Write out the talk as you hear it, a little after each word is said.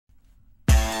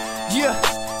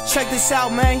Yeah, check this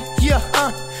out, man. Yeah,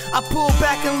 I pull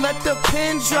back and let the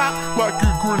pin drop like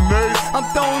a grenade. I'm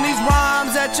throwing these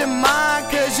rhymes at your mind,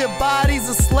 cause your body's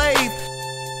a slave.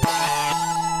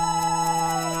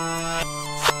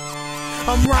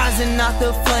 I'm rising out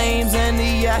the flames and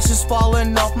the ashes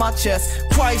falling off my chest.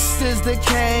 Christ is the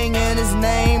king and his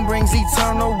name brings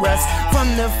eternal rest. From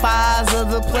the fires of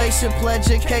the place you pledge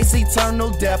your case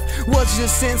eternal death. Was your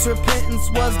sins repentance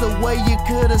was the way you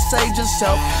could have saved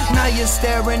yourself. Now you're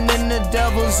staring in the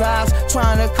devil's eyes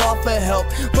trying to call for help.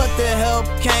 But the help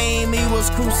came, he was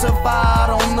crucified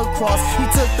on the cross. He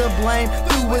took the blame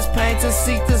through his pain to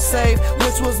seek to save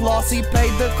which was lost. He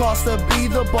paid the cost to be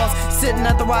the boss, sitting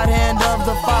at the right hand of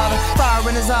the Father. Fire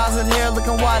in his eyes and hair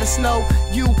looking white as snow.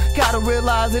 You gotta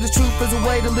realize that the truth is a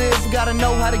way to live. You gotta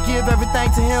know how to give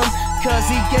everything to him, cause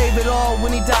he gave it all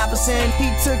when he died for sin. He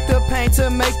took the pain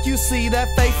to make you see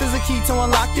that faith is a key to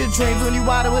unlock your dreams. When you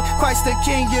ride it with Christ the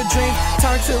King, your dreams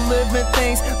turn to living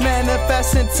things,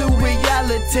 manifest into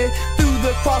reality through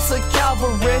the cross of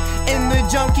Calvary. In the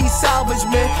junkie salvage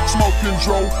me, Smoking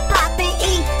dro, Pop and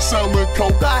eat. selling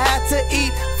coke. I had to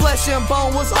eat. Flesh and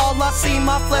bone was all I seen.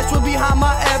 My flesh was behind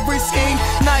my every scheme.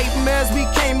 Nightmares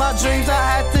became my dreams. I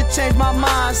had to change my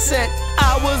mindset.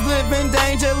 I was living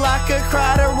danger like a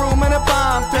crowded room in a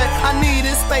bomb threat. I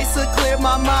needed space to clear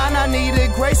my mind. I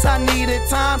needed grace, I needed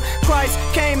time. Christ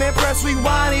came and pressed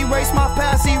rewind. Erased my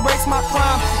past, erased my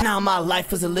crime. Now my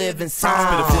life is a living sign.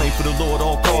 Spit a flame for the Lord,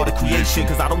 all call to creation.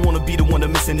 Cause I don't wanna be the one to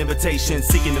miss an invitation.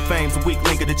 Seeking the fame's a weak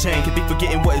link of the chain. Can be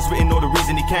forgetting what is written or the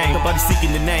reason he came. Nobody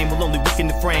seeking the name will only weaken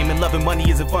the frame. And loving money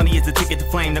isn't funny, it's a ticket to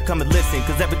flame. Now come and listen,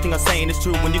 cause everything I'm saying is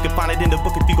true. When you can find it in the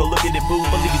book if you go look at it, boo.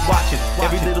 Believe he's watching.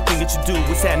 Every little thing that you do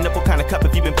is adding up what kind of cup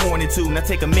if you've been pouring into. Now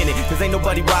take a minute, cause ain't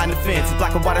nobody riding the fence. It's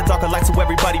black and white or darker light, so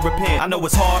everybody repent. I know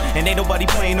it's hard, and ain't nobody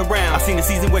playing around. I seen the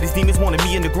season where these demons wanted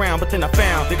me in the ground, but then I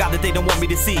found the God that they don't want me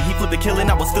to see. He flipped the killing,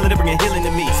 I was feeling it, bringing healing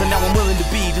to me. So now I'm willing to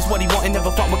be just what he want and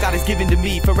never fought what God has given to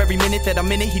me. For every minute that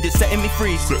I'm in it, he just setting me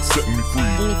free. Setting me free.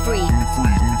 Be free. Me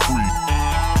free, me free.